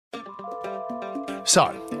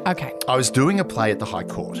So, Okay. I was doing a play at the High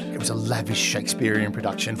Court. It was a lavish Shakespearean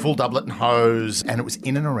production, full doublet and hose, and it was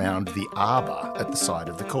in and around the arbour at the side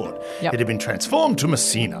of the court. Yep. It had been transformed to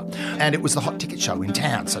Messina, and it was the hot ticket show in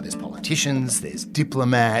town. So there's politicians, there's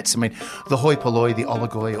diplomats, the hoi polloi, the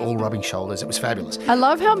oligoi, all rubbing shoulders. It was fabulous. I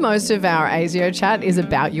love how most of our ASIO chat is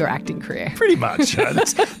about your acting career. Pretty much.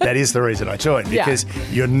 That is the reason I joined, because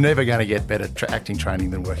you're never going to get better acting training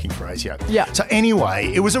than working for ASIO. Yeah. So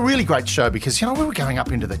anyway, it was a really great show because, we were going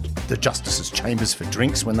up into the justices' chambers for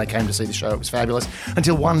drinks when they came to see the show. It was fabulous.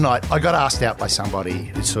 Until one night, I got asked out by somebody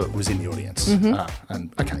who was in the audience.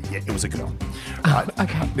 It was a girl. Right.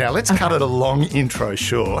 Okay. Now, let's cut it a long intro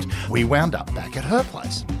short. We wound up back at her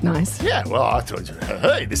place. Nice. Yeah, well, I thought,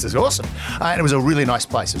 hey, this is awesome. And it was a really nice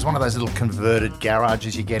place. It was one of those little converted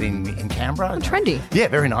garages you get in Canberra. Trendy. Yeah,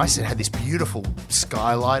 very nice. It had this beautiful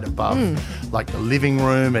skylight above, like the living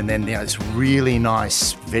room, and then this really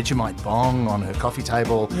nice Vegemite bong on her coffee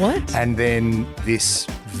table. What? And then this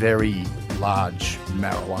very large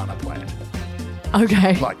marijuana plant.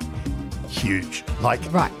 Okay. Like huge, like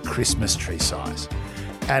Right. Christmas tree size.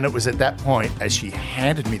 And it was at that point, as she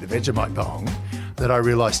handed me the Vegemite bong, that I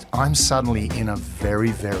realised I'm suddenly in a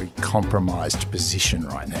very, very compromised position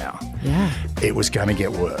right now. Yeah. It was going to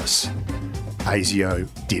get worse. ASIO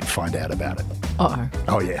did find out about it. Uh-oh.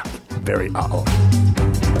 Oh, yeah. Very uh-oh.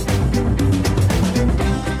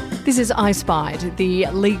 This is I Spied, the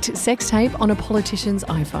leaked sex tape on a politician's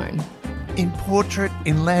iPhone. In portrait,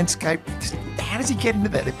 in landscape, how does he get into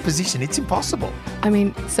that position? It's impossible. I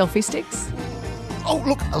mean, selfie sticks? Oh,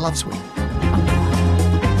 look, a love suite.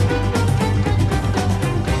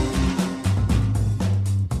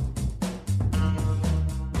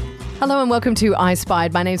 Hello and welcome to I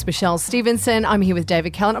Spied. My name's Michelle Stevenson. I'm here with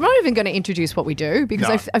David Callan. I'm not even going to introduce what we do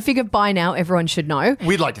because No. I figure by now everyone should know.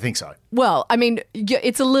 We'd like to think so. Well, I mean,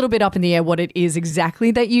 it's a little bit up in the air what it is exactly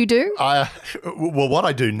that you do. Well, what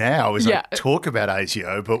I do now is Yeah. I talk about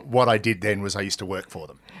ASIO, but what I did then was I used to work for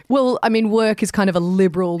them. Well, I mean, work is kind of a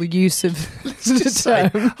liberal use of the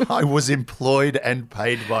term. I was employed and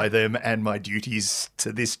paid by them, and my duties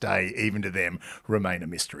to this day, even to them, remain a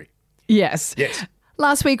mystery. Yes. Yes.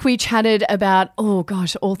 Last week we chatted about, all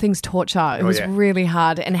things torture. It was yeah. really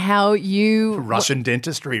hard. And how you... Russian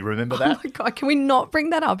dentistry, remember that? Oh my God, can we not bring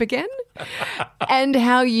that up again? And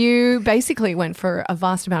how you basically went for a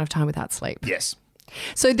vast amount of time without sleep. Yes.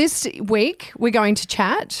 So this week we're going to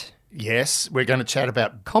chat Yes, we're going to chat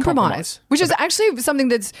about compromise, which is actually something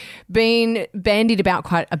that's been bandied about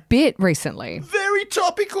quite a bit recently. Very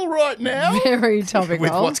topical right now. Very topical.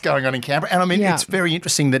 With what's going on in Canberra. And I mean, Yeah. it's very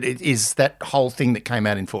interesting that it is that whole thing that came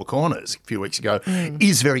out in Four Corners a few weeks ago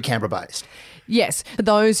is very Canberra-based. Yes. For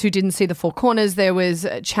those who didn't see the Four Corners, there was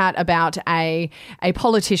a chat about a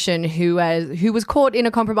politician who was caught in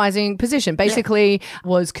a compromising position, basically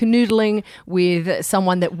was canoodling with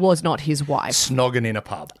someone that was not his wife. Snogging in a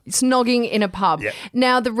pub. Snogging in a pub. Yeah.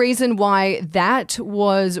 Now, the reason why that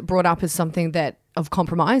was brought up as something that of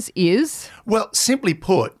compromise is... Well, simply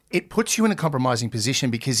put, it puts you in a compromising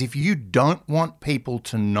position because if you don't want people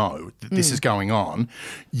to know that this is going on,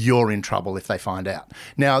 you're in trouble if they find out.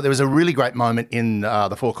 Now, there was a really great moment in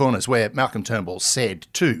the Four Corners where Malcolm Turnbull said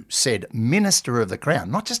Minister of the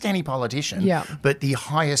Crown, not just any politician, Yeah. but the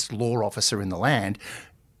highest law officer in the land,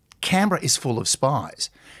 Canberra is full of spies.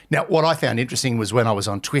 Now, what I found interesting was when I was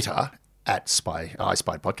on Twitter at I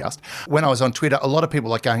Spied Podcast. When I was on Twitter, a lot of people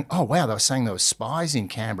were like going, oh, wow, they were saying there were spies in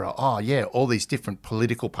Canberra. Oh, yeah, all these different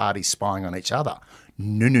political parties spying on each other.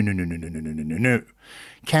 No.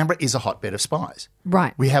 Canberra is a hotbed of spies.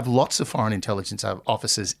 Right. We have lots of foreign intelligence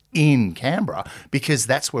officers in Canberra because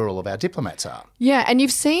that's where all of our diplomats are. Yeah, and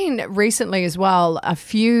you've seen recently as well a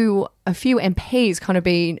few MPs kind of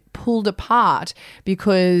being pulled apart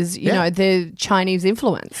because, you know, the Chinese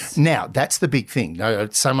influence. Now, that's the big thing.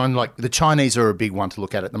 Someone like the Chinese are a big one to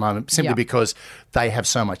look at the moment simply because they have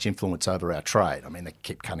so much influence over our trade. I mean, they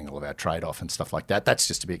keep cutting all of our trade off and stuff like that. That's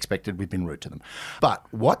just to be expected. We've been rude to them. But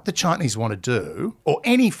what the Chinese want to do, or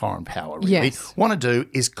any foreign power really, want to do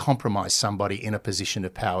is compromise somebody in a position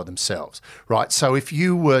of power themselves, right? So if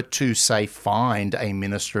you were to, say, find a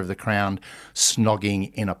Minister of the Crown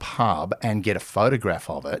snogging in a pub and get a photograph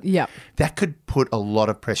of it, that could put a lot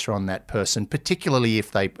of pressure on that person, particularly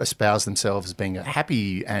if they espouse themselves as being a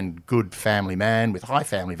happy and good family man with high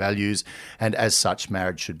family values, and as such,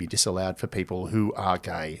 marriage should be disallowed for people who are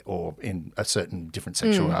gay or in a certain different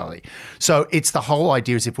sexuality. So it's the whole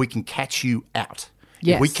idea is if we can catch you out,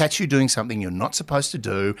 if we catch you doing something you're not supposed to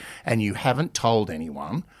do and you haven't told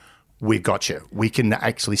anyone, we've got you. We can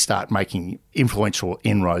actually start making influential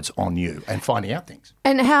inroads on you and finding out things.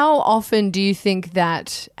 And how often do you think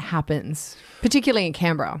that happens, particularly in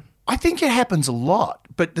Canberra? I think it happens a lot.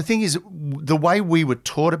 But the thing is, the way we were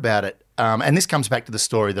taught about it, and this comes back to the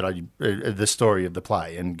story the story of the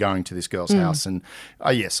play and going to this girl's house. And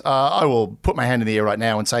yes, I will put my hand in the air right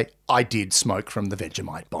now and say I did smoke from the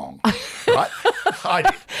Vegemite bong. Right? I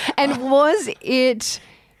did. And was it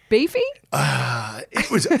beefy?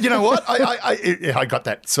 It was. You know what? I got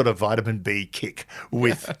that sort of vitamin B kick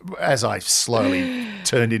as I slowly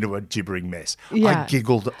turned into a gibbering mess. Yeah. I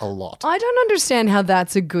giggled a lot. I don't understand how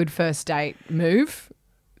that's a good first date move.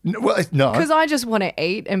 Well, no. Because I just want to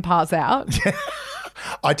eat and pass out.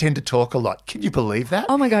 I tend to talk a lot. Can you believe that?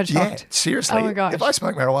 Oh my God, Yeah, shocked. seriously. Oh my gosh. If I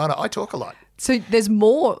smoke marijuana, I talk a lot. So there's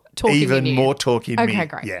more talking in Even you. more talk in me. Okay,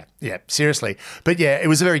 great. Yeah, seriously. But yeah, it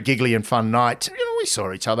was a very giggly and fun night. You know, we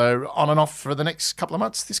saw each other on and off for the next couple of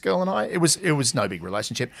months, this girl and I. It was no big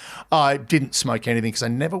relationship. I didn't smoke anything because I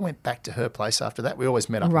never went back to her place after that. We always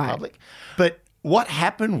met up Right. in public. But what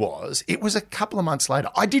happened was, it was a couple of months later.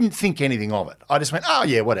 I didn't think anything of it. I just went, oh,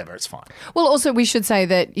 yeah, whatever, it's fine. Well, also we should say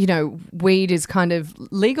that, you know, weed is kind of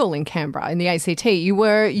legal in Canberra, in the ACT. You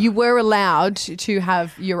were allowed to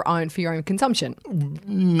have your own for your own consumption.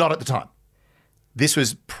 Not at the time. This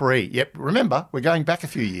was Yep, remember, we're going back a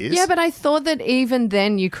few years. Yeah, but I thought that even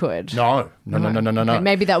then you could. No. Okay,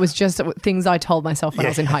 maybe that was just things I told myself when I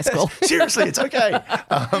was in high school. Seriously, it's okay.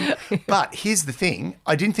 But here's the thing.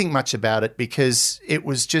 I didn't think much about it because it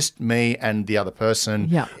was just me and the other person.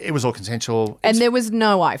 Yeah. It was all consensual. And there was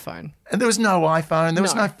no iPhone. And there was no iPhone. There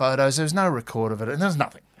was No. no photos. There was no record of it. And there was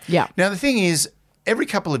nothing. Yeah. Now, the thing is, every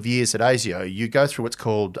couple of years at ASIO, you go through what's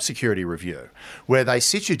called security review, where they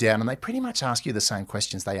sit you down and they pretty much ask you the same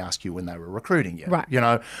questions they asked you when they were recruiting you. Right. You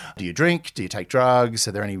know, do you drink? Do you take drugs?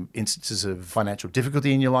 Are there any instances of financial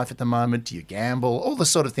difficulty in your life at the moment? Do you gamble? All the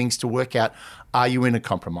sort of things to work out, are you in a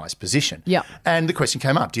compromised position? Yeah. And the question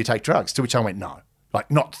came up, do you take drugs? To which I went, no. Like,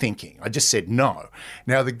 not thinking. I just said no.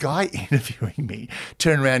 Now, the guy interviewing me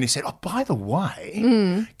turned around and he said, oh, by the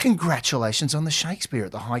way, congratulations on the Shakespeare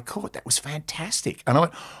at the High Court. That was fantastic. And I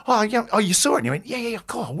went, oh, yeah, oh, you saw it? And he went, yeah,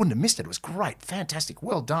 God, I wouldn't have missed it. It was great. Fantastic.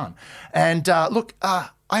 Well done. And look, I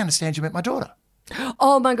understand you met my daughter.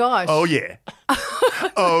 Oh my gosh. Oh, yeah.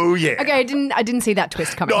 Oh, yeah. Okay, I didn't see that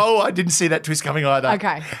twist coming. No, I didn't see that twist coming either.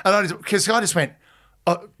 Okay. And because I just went,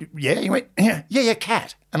 oh, yeah. He went, yeah,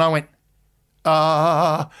 cat. And I went,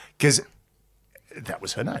 because that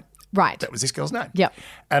was her name. Right. That was this girl's name. Yep.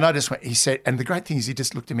 And I just went, he said, and the great thing is he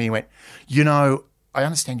just looked at me and went, you know, I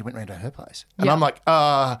understand you went round to her place. And Yep. I'm like,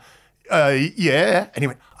 yeah. And he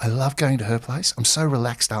went, I love going to her place. I'm so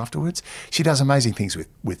relaxed afterwards. She does amazing things with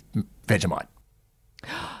Vegemite.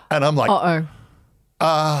 And I'm like,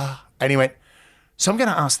 and he went, so I'm going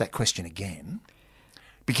to ask that question again,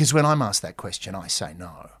 because when I'm asked that question, I say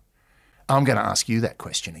no. I'm going to ask you that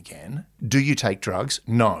question again. Do you take drugs?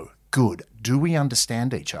 No. Good. Do we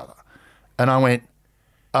understand each other? And I went,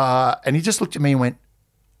 and he just looked at me and went,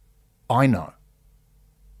 I know.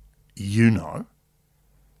 You know.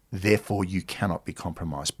 Therefore, you cannot be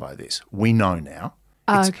compromised by this. We know now.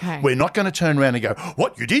 Okay. We're not going to turn around and go,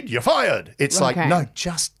 what you did, you're fired. It's like, Okay. no,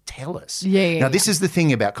 just tell us. Yeah, Now, this is the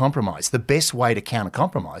thing about compromise. The best way to counter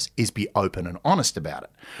compromise is be open and honest about it,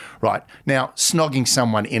 right? Now, snogging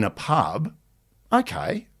someone in a pub,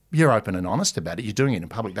 okay, you're open and honest about it. You're doing it in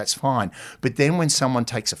public, that's fine. But then when someone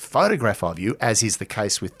takes a photograph of you, as is the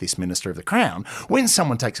case with this Minister of the Crown, when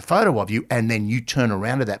someone takes a photo of you and then you turn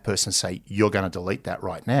around to that person and say, you're going to delete that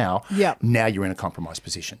right now, Yep. now you're in a compromised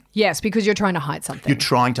position. Yes, because you're trying to hide something. You're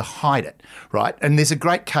trying to hide it, right? And there's a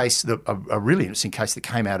great case, a really interesting case that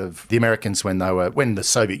came out of the Americans when the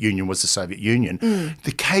Soviet Union was the Soviet Union.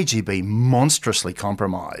 The KGB monstrously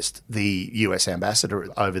compromised the US ambassador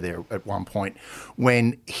over there at one point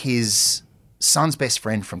when his son's best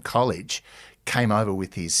friend from college came over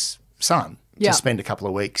with his son Yeah. to spend a couple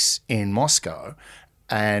of weeks in Moscow,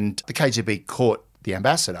 and the KGB caught the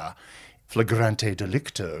ambassador flagrante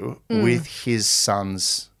delicto with his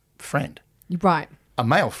son's friend, Right. a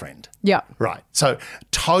male friend. Yeah. Right. So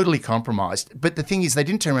totally compromised. But the thing is, they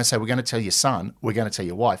didn't turn around and say, we're going to tell your son, we're going to tell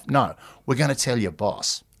your wife. No, we're going to tell your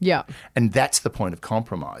boss. Yeah. And that's the point of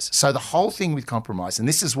compromise. So the whole thing with compromise, and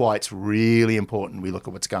this is why it's really important we look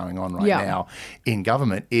at what's going on right Yeah. now in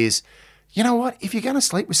government, is, you know what, if you're going to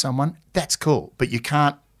sleep with someone, that's cool. But you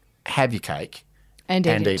can't have your cake And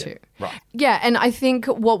and eat eat it too. it. Right. Yeah, and I think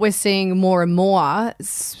what we're seeing more and more,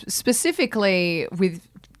 specifically with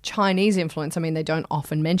Chinese influence, I mean, they don't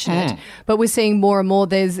often mention it, but we're seeing more and more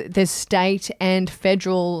there's state and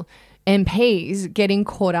federal MPs getting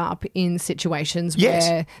caught up in situations Yes.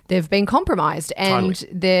 where they've been compromised and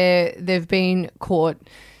they've been caught,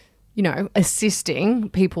 assisting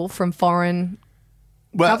people from foreign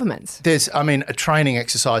governments. There's, a training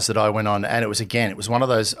exercise that I went on, and it was one of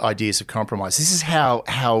those ideas of compromise. This is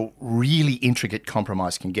how really intricate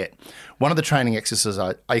compromise can get. One of the training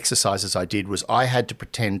exercises I did was I had to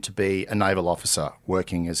pretend to be a naval officer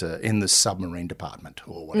working in the submarine department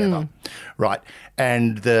or whatever, right?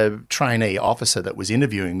 And the trainee officer that was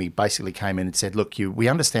interviewing me basically came in and said, "Look, we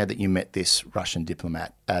understand that you met this Russian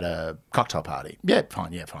diplomat at a cocktail party." Yeah,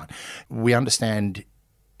 fine. We understand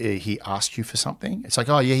he asked you for something. It's like,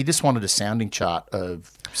 oh, yeah, he just wanted a sounding chart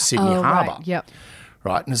of Sydney Harbour. Right. Yep.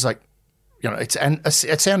 Right? And it's like, a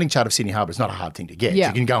sounding chart of Sydney Harbour is not a hard thing to get. Yeah.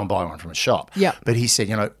 You can go and buy one from a shop. Yeah. But he said,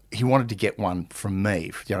 he wanted to get one from me,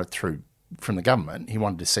 from the government. He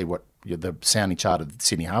wanted to see what the sounding chart of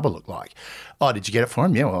Sydney Harbour looked like. Oh, did you get it for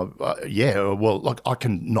him? Yeah. Well, look, I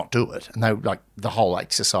can not do it. And they the whole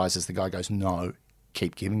exercise is the guy goes, no,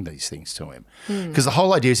 keep giving these things to him. Because the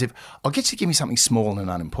whole idea is I'll get you to give me something small and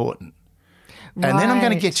unimportant. And then I'm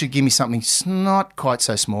going to get you to give me something not quite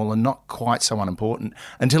so small and not quite so unimportant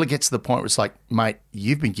until it gets to the point where it's like, mate,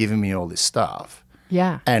 you've been giving me all this stuff.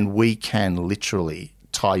 Yeah. And we can literally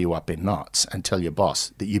tie you up in knots and tell your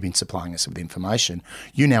boss that you've been supplying us with information.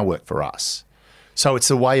 You now work for us. So it's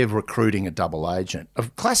a way of recruiting a double agent. A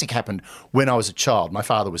classic happened when I was a child. My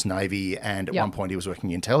father was Navy, and at one point he was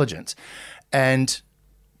working intelligence. And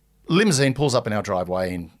limousine pulls up in our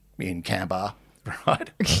driveway in Canberra,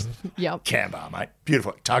 right? Yep. Canberra, mate.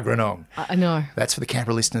 Beautiful. Tuggeranong. I know. That's for the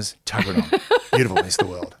Canberra listeners. Tuggeranong. Beautiful place of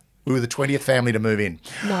the world. We were the 20th family to move in.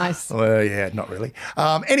 Nice. Well, yeah, not really.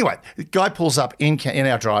 Anyway, the guy pulls up in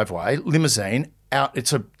our driveway, limousine, out.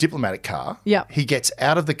 It's a diplomatic car. Yeah. He gets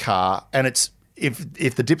out of the car, and it's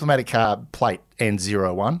if the diplomatic car plate ends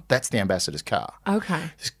 01, that's the ambassador's car. Okay.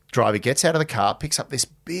 This driver gets out of the car, picks up this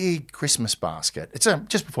big Christmas basket. It's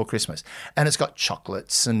just before Christmas, and it's got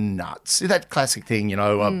chocolates and nuts. That classic thing,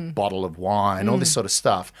 a bottle of wine, all this sort of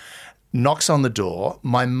stuff. Knocks on the door.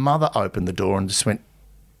 My mother opened the door and just went,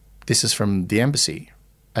 "This is from the embassy."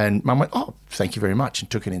 And Mum went, "Oh, thank you very much," and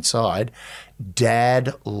took it inside.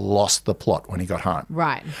 Dad lost the plot when he got home.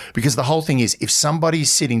 Right. Because the whole thing is, if somebody's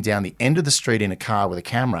sitting down the end of the street in a car with a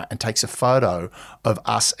camera and takes a photo of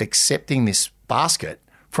us accepting this basket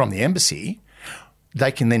from the embassy,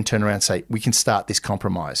 they can then turn around and say, we can start this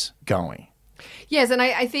compromise going. Yes, and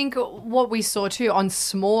I think what we saw too on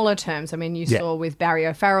smaller terms, you saw with Barry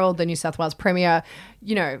O'Farrell, the New South Wales Premier,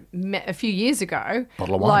 a few years ago,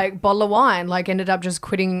 bottle of wine, ended up just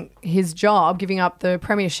quitting his job, giving up the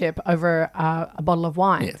premiership over a bottle of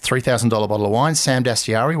wine. Yeah, $3,000 bottle of wine. Sam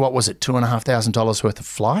Dastyari, what was it, $2,500 worth of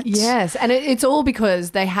flights? Yes, and it's all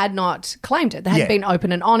because they had not claimed it. They hadn't been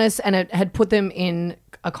open and honest, and it had put them in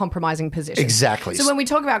a compromising position. Exactly. So when we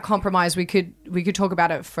talk about compromise, we could talk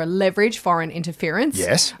about it for leverage, foreign interference.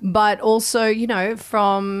 Yes. But also,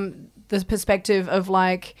 from the perspective of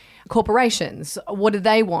corporations, what do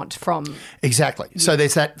they want from? Exactly. So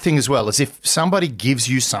there's that thing as well, as if somebody gives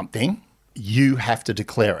you something, you have to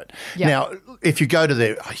declare it. Yep. Now, if you go to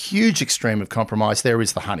the huge extreme of compromise, there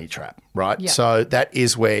is the honey trap, right? Yep. So that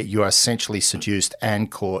is where you are essentially seduced and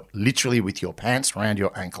caught literally with your pants around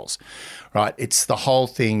your ankles, right? It's the whole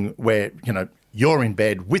thing where, you're in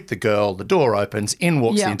bed with the girl, the door opens, in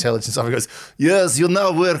walks the intelligence officer, goes, "Yes, you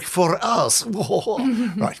now work for us."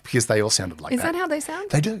 Right, because they all sounded like that. Is that how they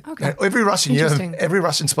sound? They do. Okay. Every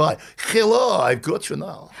Russian spy, "Hello, I've got you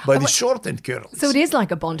now," by the short end girls. So it is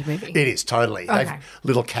like a Bond movie. It is, totally. Okay.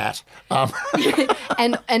 Little cat.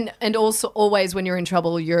 And also always when you're in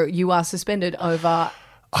trouble, you are suspended over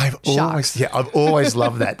I've always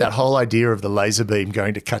loved that whole idea of the laser beam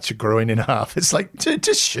going to cut your groin in half. It's like,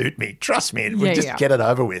 just shoot me, trust me, we'll just get it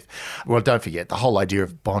over with. Well, don't forget, the whole idea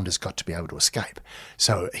of Bond has got to be able to escape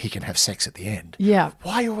so he can have sex at the end. Yeah.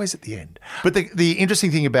 Why always at the end? But the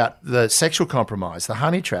interesting thing about the sexual compromise, the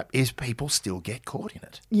honey trap, is people still get caught in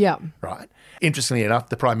it. Yeah. Right? Interestingly enough,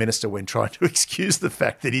 the Prime Minister, when trying to excuse the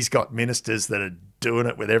fact that he's got ministers that are doing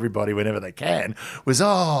it with everybody whenever they can, was,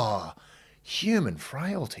 human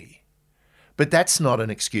frailty. But that's not an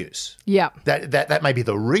excuse. Yeah. That may be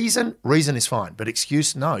the reason. Reason is fine. But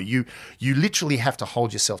excuse, no. You literally have to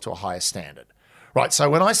hold yourself to a higher standard. Right. So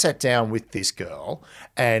when I sat down with this girl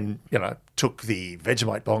and, took the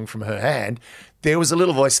Vegemite bong from her hand, there was a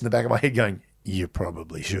little voice in the back of my head going, "You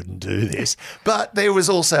probably shouldn't do this." But there was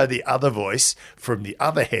also the other voice from the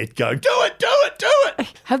other head going, "Do it, do it, do it.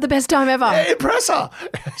 Have the best time ever." Impress her.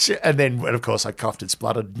 And then, when, of course, I coughed and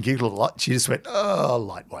spluttered and giggled a lot. She just went, "Oh,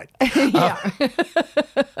 lightweight." Yeah.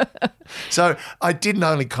 So I didn't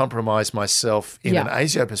only compromise myself in an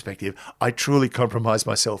ASIO perspective, I truly compromised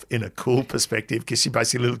myself in a cool perspective, because she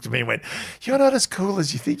basically looked at me and went, "You're not as cool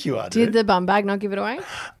as you think you are, dude." Did the bum bag not give it away?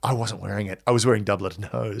 I wasn't wearing it. I was wearing doublet and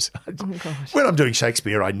hose. Oh, gosh. When I'm doing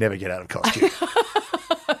Shakespeare, I never get out of costume.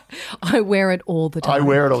 I wear it all the time. I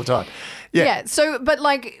wear it all the time. Yeah. So, but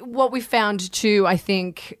like what we found too, I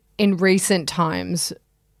think in recent times,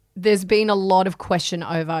 there's been a lot of question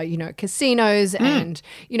over, casinos and,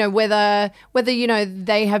 whether,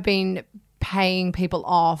 they have been paying people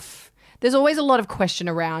off. There's always a lot of question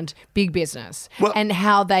around big business and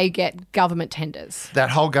how they get government tenders.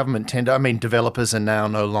 That whole government tender, developers are now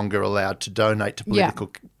no longer allowed to donate to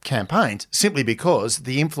political campaigns simply because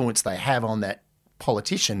the influence they have on that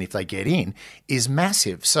politician, if they get in, is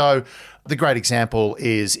massive. So the great example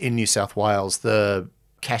is in New South Wales, the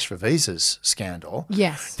Cash for Visas scandal.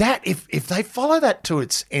 Yes. That if they follow that to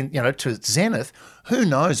its to its zenith, who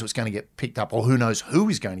knows what's going to get picked up, or who knows who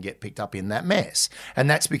is going to get picked up in that mess. And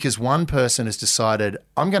that's because one person has decided,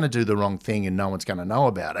 I'm going to do the wrong thing and no one's going to know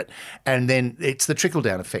about it. And then it's the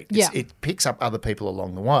trickle-down effect. It picks up other people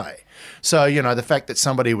along the way. So, the fact that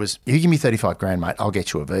somebody was, "You give me 35 grand, mate, I'll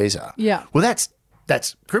get you a visa." Yeah. Well,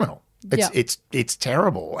 that's criminal. It's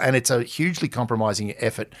terrible, and it's a hugely compromising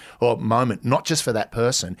effort or moment, not just for that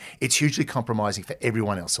person. It's hugely compromising for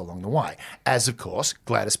everyone else along the way, as, of course,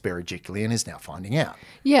 Gladys Berejiklian is now finding out.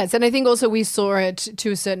 Yes, and I think also we saw it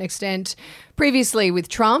to a certain extent previously with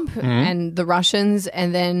Trump and the Russians,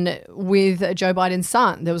 and then with Joe Biden's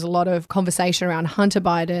son. There was a lot of conversation around Hunter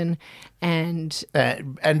Biden and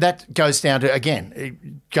that goes down to,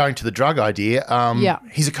 again, going to the drug idea.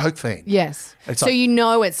 He's a coke fiend. Yes. So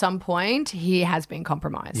at some point he has been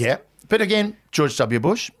compromised. Yeah. But again, George W.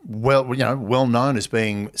 Bush, well known as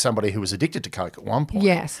being somebody who was addicted to coke at one point.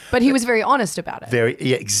 Yes, but he was very honest about it.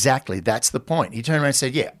 Exactly. That's the point. He turned around and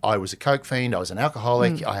said, "Yeah, I was a coke fiend. I was an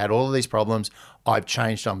alcoholic. I had all of these problems. I've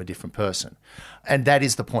changed. I'm a different person." And that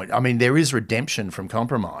is the point. There is redemption from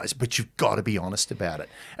compromise, but you've got to be honest about it.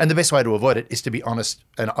 And the best way to avoid it is to be honest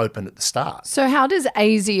and open at the start. So how does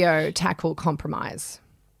ASIO tackle compromise?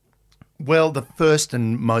 Well, the first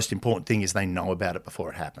and most important thing is they know about it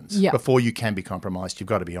before it happens. Yeah. Before you can be compromised, you've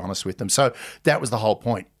got to be honest with them. So that was the whole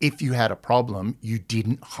point. If you had a problem, you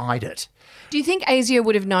didn't hide it. Do you think ASIO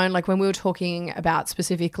would have known, like when we were talking about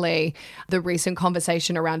specifically the recent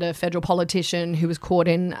conversation around a federal politician who was caught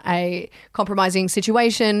in a compromising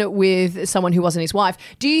situation with someone who wasn't his wife,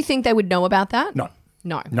 do you think they would know about that? No.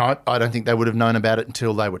 No. No, I don't think they would have known about it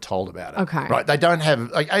until they were told about it. Okay. Right. They don't have,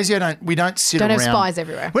 ASIO we don't sit around. Don't have spies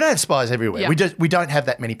everywhere. We don't have spies everywhere. Yeah. We don't have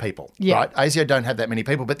that many people. Yeah. Right. ASIO don't have that many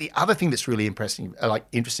people. But the other thing that's really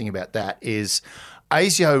interesting about that is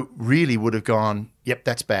ASIO really would have gone, "Yep,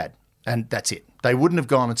 that's bad." And that's it. They wouldn't have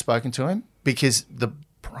gone and spoken to him because the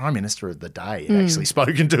Prime Minister of the day had actually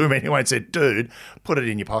spoken to him anyway and said, "Dude, put it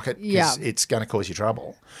in your pocket because it's going to cause you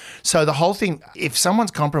trouble." So the whole thing, if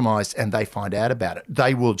someone's compromised and they find out about it,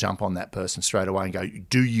 they will jump on that person straight away and go,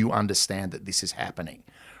 "Do you understand that this is happening?"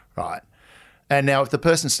 Right? And now if the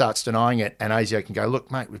person starts denying it and ASIO can go, "Look,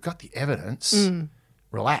 mate, we've got the evidence.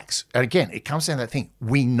 Relax." And again, it comes down to that thing.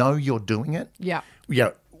 We know you're doing it. Yeah.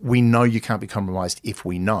 We know you can't be compromised if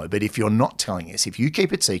we know. But if you're not telling us, if you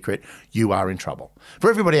keep it secret, you are in trouble. For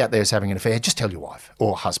everybody out there who's having an affair, just tell your wife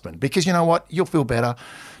or husband, because you know what? You'll feel better.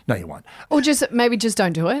 No, you won't. Or just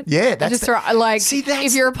don't do it. Yeah, that's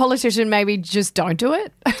if you're a politician, maybe just don't do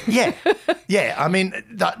it. Yeah.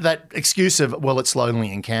 That excuse of, "Well, it's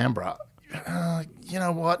lonely in Canberra." You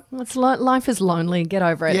know what? Life is lonely. Get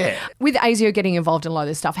over it. Yeah. With ASIO getting involved in a lot of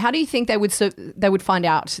this stuff, how do you think they would find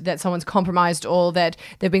out that someone's compromised or that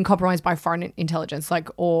they've been compromised by foreign intelligence,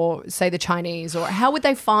 or say the Chinese, or how would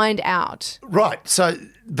they find out? Right. So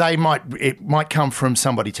it might come from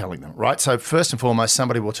somebody telling them, right? So first and foremost,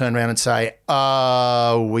 somebody will turn around and say,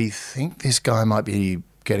 "We think this guy might be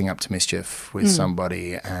getting up to mischief with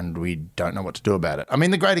somebody and we don't know what to do about it."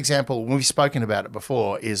 The great example, we've spoken about it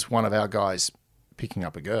before, is one of our guys picking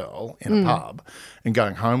up a girl in a pub and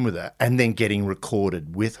going home with her and then getting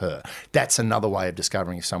recorded with her. That's another way of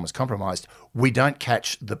discovering if someone's compromised. We don't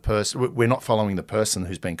catch the person. We're not following the person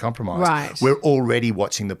who's been compromised. Right. We're already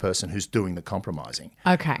watching the person who's doing the compromising.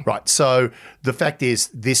 Okay. Right. So the fact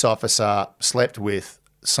is this officer slept with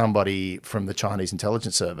somebody from the Chinese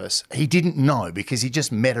intelligence service. He didn't know because he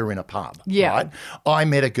just met her in a pub. Yeah. Right? I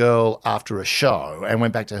met a girl after a show and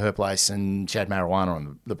went back to her place and she had marijuana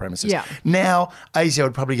on the premises. Yeah. Now, ASIO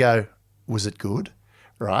would probably go, "Was it good?"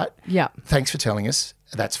 Right? Yeah. "Thanks for telling us.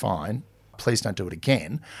 That's fine. Please don't do it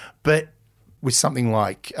again." But with something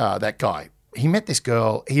like that guy, he met this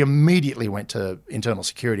girl. He immediately went to internal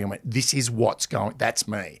security and went, this is what's going, that's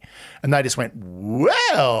me. And they just went,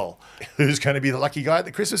 well, who's going to be the lucky guy at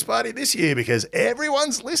the Christmas party this year? Because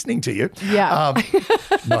everyone's listening to you. Yeah.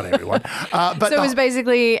 Not everyone. But so it was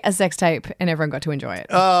basically a sex tape and everyone got to enjoy it.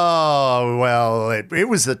 Oh, well, it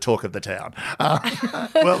was the talk of the town.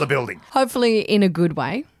 Well, the building. Hopefully in a good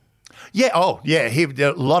way. Yeah. Oh, yeah.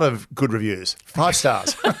 A lot of good reviews. 5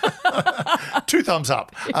 stars. 2 thumbs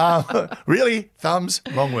up. Really? Thumbs?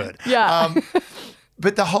 Wrong word. Yeah.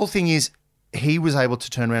 But the whole thing is he was able to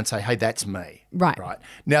turn around and say, hey, that's me. Right.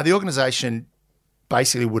 Now, the organisation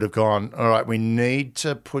basically would have gone, all right, we need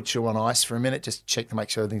to put you on ice for a minute, just check to make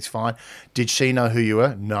sure everything's fine. Did she know who you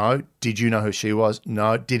were? No. Did you know who she was?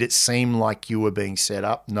 No. Did it seem like you were being set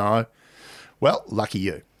up? No. Well, lucky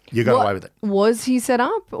you. You got away with it. Was he set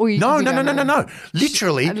up? Or you No. don't know?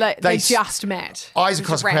 Literally. They just met. Eyes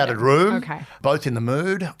across a crowded room. Okay. Both in the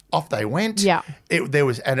mood. Off they went. Yeah. There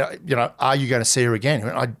was, and are you going to see her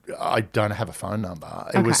again? I don't have a phone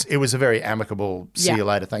number. It was a very amicable, see you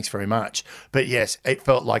later, thanks very much. But yes, it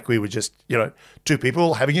felt like we were just, 2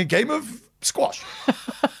 people having a game of squash.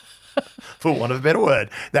 For want of a better word.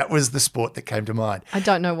 That was the sport that came to mind. I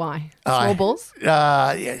don't know why. Small balls?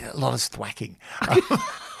 Yeah, a lot of thwacking.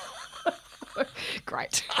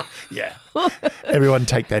 Great. Yeah. Everyone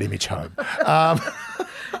take that image home.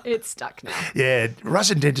 It's stuck now. Yeah,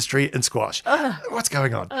 Russian dentistry and squash. What's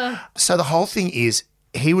going on? So the whole thing is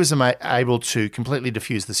he was able to completely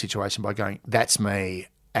diffuse the situation by going, that's me,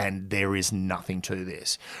 and there is nothing to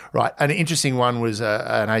this, right? An interesting one was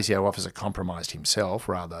an ASIO officer compromised himself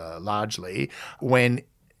rather largely when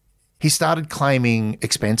he started claiming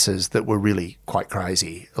expenses that were really quite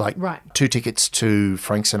crazy, like 2 tickets to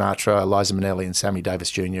Frank Sinatra, Liza Minnelli and Sammy Davis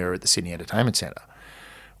Jr. at the Sydney Entertainment Centre,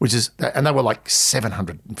 and they were like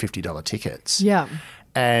 $750 tickets. Yeah.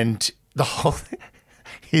 And the whole thing,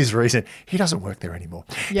 his reason, he doesn't work there anymore.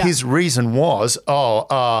 Yeah. His reason was,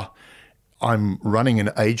 I'm running an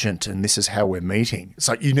agent and this is how we're meeting. It's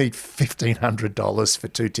like, you need $1,500 for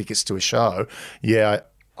 2 tickets to a show. Yeah,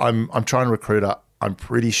 I'm trying to recruit her. I'm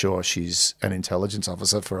pretty sure she's an intelligence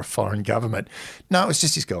officer for a foreign government. No, it's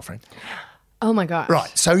just his girlfriend. Oh, my gosh.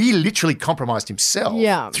 Right. So he literally compromised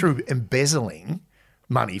himself through embezzling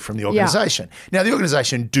money from the organisation. Now, the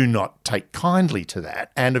organisation do not take kindly to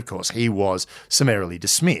that. And, of course, he was summarily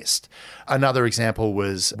dismissed. Another example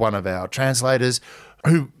was one of our translators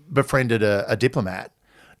who befriended a diplomat,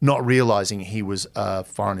 not realising he was a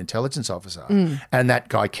foreign intelligence officer. And that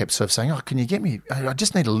guy kept sort of saying, can you get me, I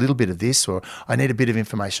just need a little bit of this, or I need a bit of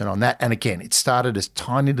information on that. And again, it started as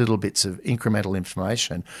tiny little bits of incremental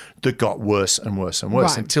information that got worse and worse and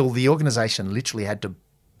worse until the organisation literally had to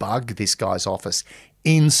bug this guy's office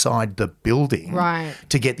inside the building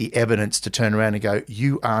to get the evidence to turn around and go,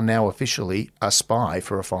 you are now officially a spy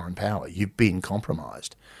for a foreign power. You've been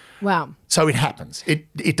compromised. Wow. So it happens.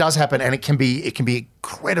 It does happen, and it can be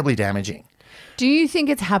incredibly damaging. Do you think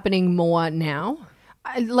it's happening more now?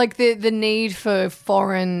 Like the need for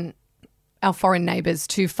our foreign neighbours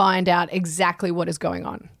to find out exactly what is going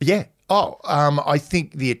on? Yeah. I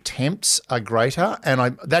think the attempts are greater,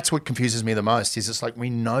 and that's what confuses me the most is it's like we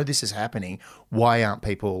know this is happening. Why aren't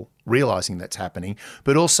people realising that's happening?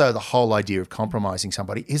 But also the whole idea of compromising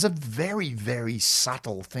somebody is a very, very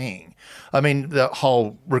subtle thing. I mean, the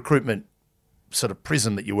whole recruitment sort of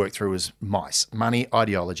prism that you work through is MICE, money,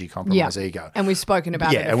 ideology, compromise, ego. And we've spoken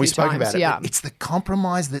about it a few times. But it's the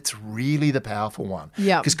compromise that's really the powerful one.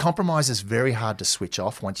 Yeah. Because compromise is very hard to switch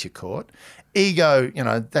off once you're caught. Ego,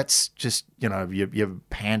 that's just, you're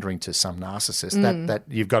pandering to some narcissist. That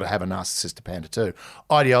you've got to have a narcissist to pander to.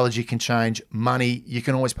 Ideology can change. Money, you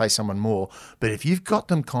can always pay someone more. But if you've got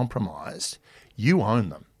them compromised, you own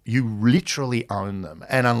them. You literally own them.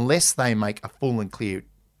 And unless they make a full and clear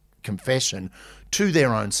confession to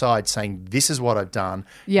their own side saying, this is what I've done,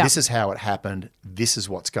 this is how it happened, this is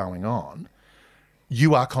what's going on,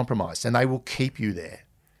 you are compromised and they will keep you there.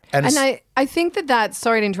 And I think that's,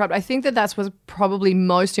 sorry to interrupt, I think that's what's probably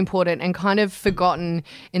most important and kind of forgotten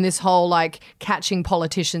in this whole catching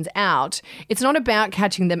politicians out. It's not about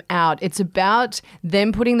catching them out. It's about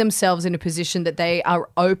them putting themselves in a position that they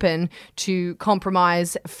are open to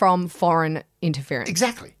compromise from foreign interference.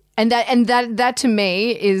 Exactly. And that to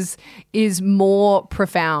me is more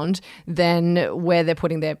profound than where they're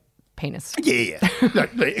putting their penis. Yeah. No,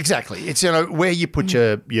 exactly. It's where you put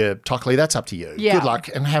your tockley, that's up to you. Yeah. Good luck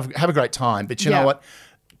and have a great time. But you know what?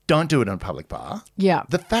 Don't do it in a public bar. Yeah.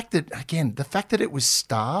 The fact that it was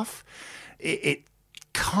staff, it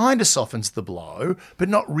kind of softens the blow, but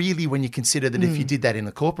not really when you consider that if you did that in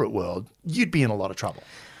the corporate world, you'd be in a lot of trouble.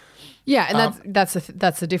 Yeah, and that's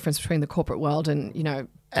the difference between the corporate world and,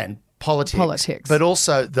 and politics. Politics. But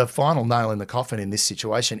also the final nail in the coffin in this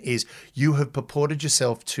situation is you have purported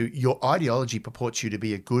yourself to, your ideology purports you to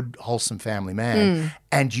be a good, wholesome family man,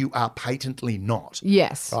 and you are patently not.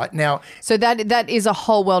 Yes. Right? Now, so that is a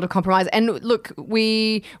whole world of compromise. And look,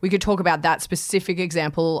 we could talk about that specific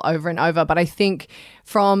example over and over, but I think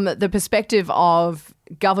from the perspective of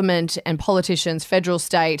government and politicians, federal,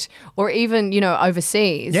 state, or even,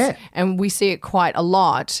 overseas, and we see it quite a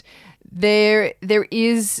lot, there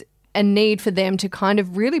is a need for them to kind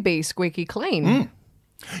of really be squeaky clean.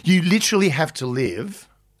 You literally have to live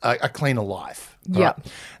a cleaner life. Yeah.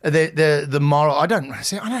 Right? The moral, I don't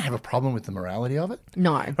have a problem with the morality of it.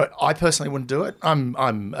 No. But I personally wouldn't do it.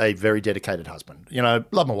 I'm a very dedicated husband.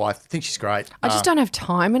 Love my wife, think she's great. I just don't have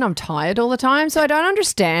time and I'm tired all the time. So I don't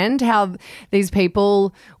understand how these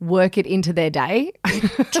people work it into their day.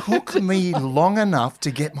 It took me long enough to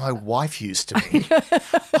get my wife used to me.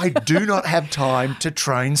 I do not have time to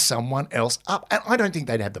train someone else up. And I don't think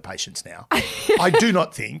they'd have the patience now. I do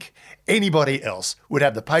not think anybody else would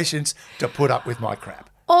have the patience to put up with my crap.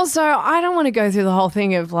 Also, I don't want to go through the whole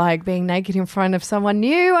thing of like being naked in front of someone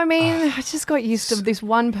new. I mean, I just got used to this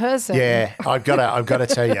one person. Yeah, I've got to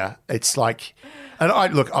tell you, it's like, and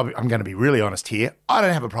I'm going to be really honest here. I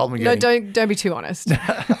don't have a problem getting. No, don't be too honest.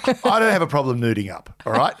 I don't have a problem nuding up.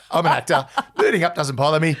 All right, I'm an actor. Nuding up doesn't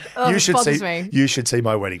bother me. Oh, it bothers me. You should see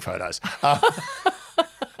my wedding photos.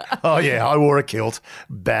 Oh yeah, I wore a kilt.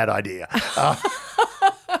 Bad idea.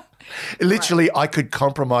 Literally, I could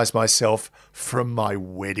compromise myself from my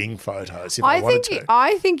wedding photos if I wanted to.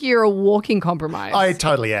 I think you're a walking compromise. I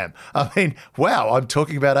totally am. I mean, wow, I'm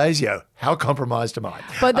talking about ASIO. How compromised am I?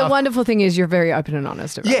 But the wonderful thing is you're very open and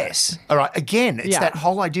honest about it. Yes. All right. Again, it's that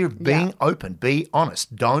whole idea of being open, be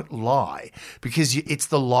honest, don't lie, because it's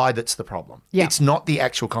the lie that's the problem. Yeah. It's not the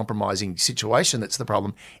actual compromising situation that's the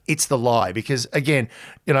problem. It's the lie because, again,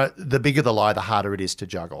 the bigger the lie, the harder it is to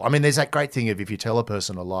juggle. I mean, there's that great thing of if you tell a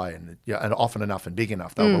person a lie and often enough and big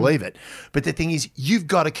enough, they'll believe it. But the thing is, you've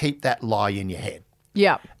got to keep that lie in your head.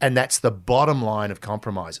 Yeah. And that's the bottom line of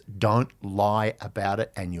compromise. Don't lie about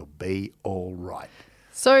it and you'll be all right.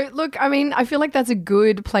 So, look, I mean, I feel like that's a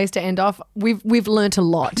good place to end off. We've learnt a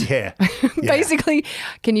lot. Yeah. Basically,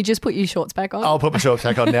 can you just put your shorts back on? I'll put my shorts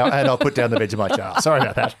back on now and I'll put down the Vegemite. Sorry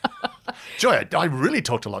about that. Joy, I really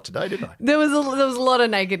talked a lot today, didn't I? There was a lot of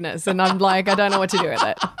nakedness and I'm like, I don't know what to do with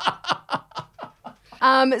it.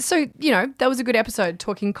 So, that was a good episode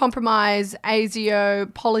talking compromise,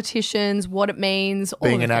 ASIO, politicians, what it means, all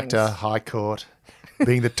being of the an things. actor, high court,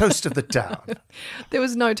 being the toast of the town. There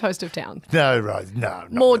was no toast of town. No, right. No.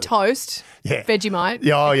 More really. toast, Oh, Vegemite. It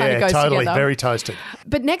yeah, kinda goes totally. together. Very toasted.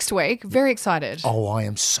 But next week, very excited. Oh, I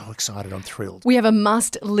am so excited. I'm thrilled. We have a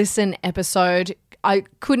must-listen episode. I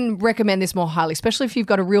couldn't recommend this more highly, especially if you've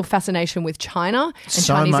got a real fascination with China and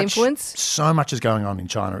Chinese influence. So much is going on in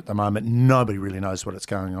China at the moment. Nobody really knows what's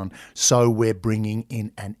going on. So we're bringing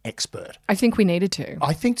in an expert. I think we needed to.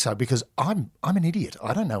 I think so because I'm an idiot.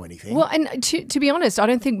 I don't know anything. Well, and to be honest, I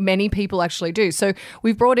don't think many people actually do. So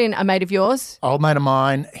we've brought in a mate of yours. Old mate of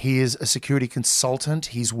mine. He is a security consultant.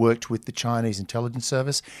 He's worked with the Chinese intelligence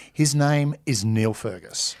service. His name is Neil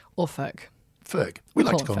Fergus. Or Ferg. Ferg. We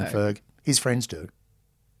like to call call him Ferg. His friends do.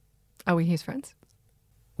 Are we his friends?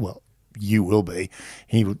 Well, you will be.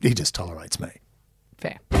 He just tolerates me.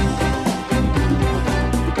 Fair.